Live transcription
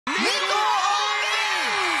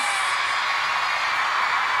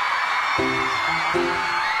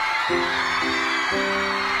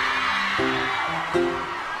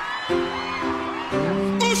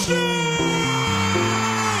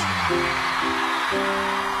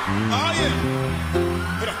Oh yeah.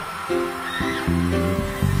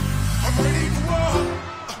 I'm ready for war.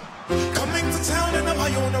 Coming to town and I'm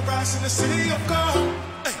high on the rise in the city of God.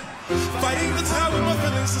 Hey. Fighting the time with my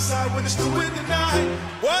feelings inside when it's 2 in the night.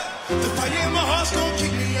 What? The fire in my heart's gonna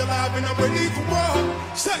keep me alive and I'm ready for war.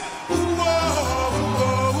 Say, ooh, oh, oh,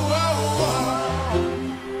 oh, oh, oh.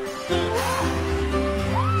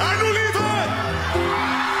 I don't leave it.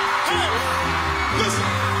 Hey, listen.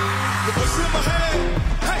 The voice in my head,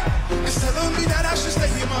 hey, it's telling me that I should stay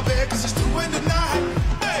in my bed cause it's 2 in the night.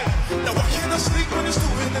 Hey, now why can't I sleep when it's 2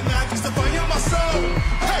 in the night? Cause the fire in my soul,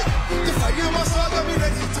 hey, the fire in my soul got me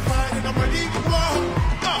ready to fight and I'm ready for war.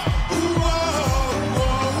 Ooh, oh, oh,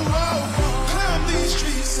 oh, oh. Climb these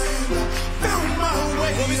streets and I found my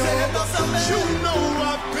way. You know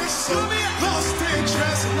I've been so lost in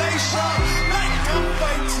translation. Like I'm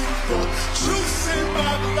fighting for truth in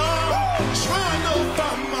my blood. Trying to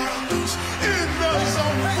find my peace in the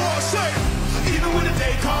zone for say. Even when the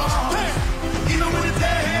day comes, hey, even when the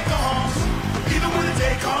day comes, even when the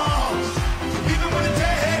day comes, even when the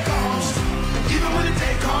day comes, even when the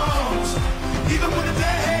day comes, even when the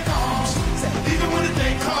day comes, even when the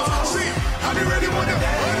day comes. See, I'll be ready when the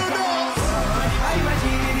day comes.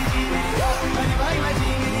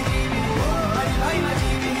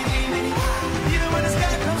 Even when the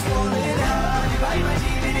sky comes falling down.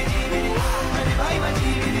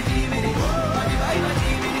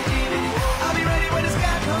 I'll be ready when the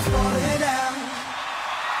sky comes falling down.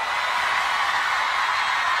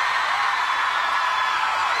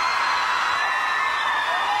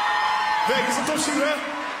 Vegas, I'm touching you.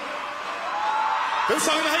 Den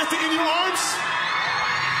sangen här heter In Your Arms.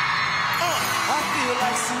 I feel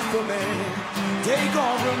like Superman. They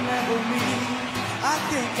gon' remember me. I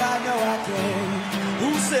think I know I can.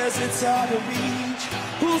 Who says it's hard to reach?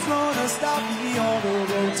 Who's gonna stop me on the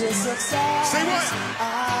road to success? Say what?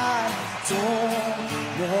 I don't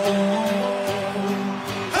know.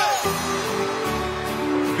 Hey!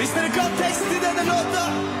 Visst är det kontext i denna låta?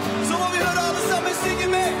 Så må vi höra av oss sammen synge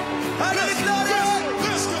med. Här är vi klara!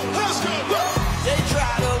 Let's go, let's go! They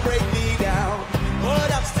try to break me down,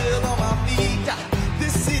 but I'm still on my feet.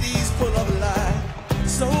 This city's full of lies,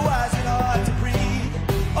 so why is it hard to breathe?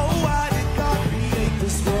 Oh, why did God create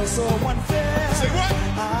this world so unfair? Say what?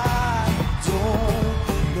 I don't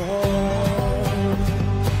know.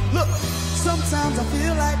 Look, sometimes I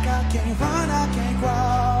feel like I can't run, I can't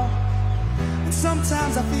crawl. And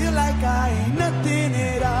sometimes I feel like I ain't nothing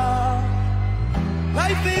at all.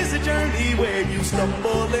 Life is a journey where you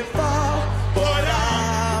stumble and fall, but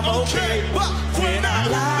I'm okay when I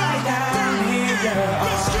lie down in your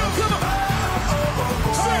arms. Come on.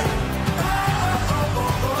 Say.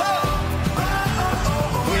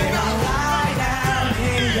 When I lie down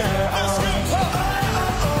in your arms.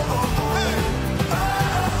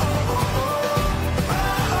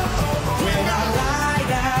 When I lie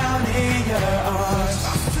down in your arms.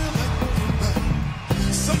 I feel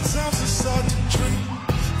like sometimes it's hard to dream.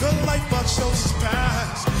 The life I chose is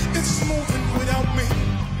past. It's moving without me.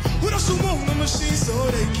 With us who move the machine so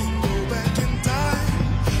they can go back in time.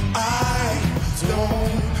 I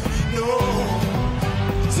don't know.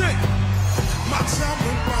 See, my time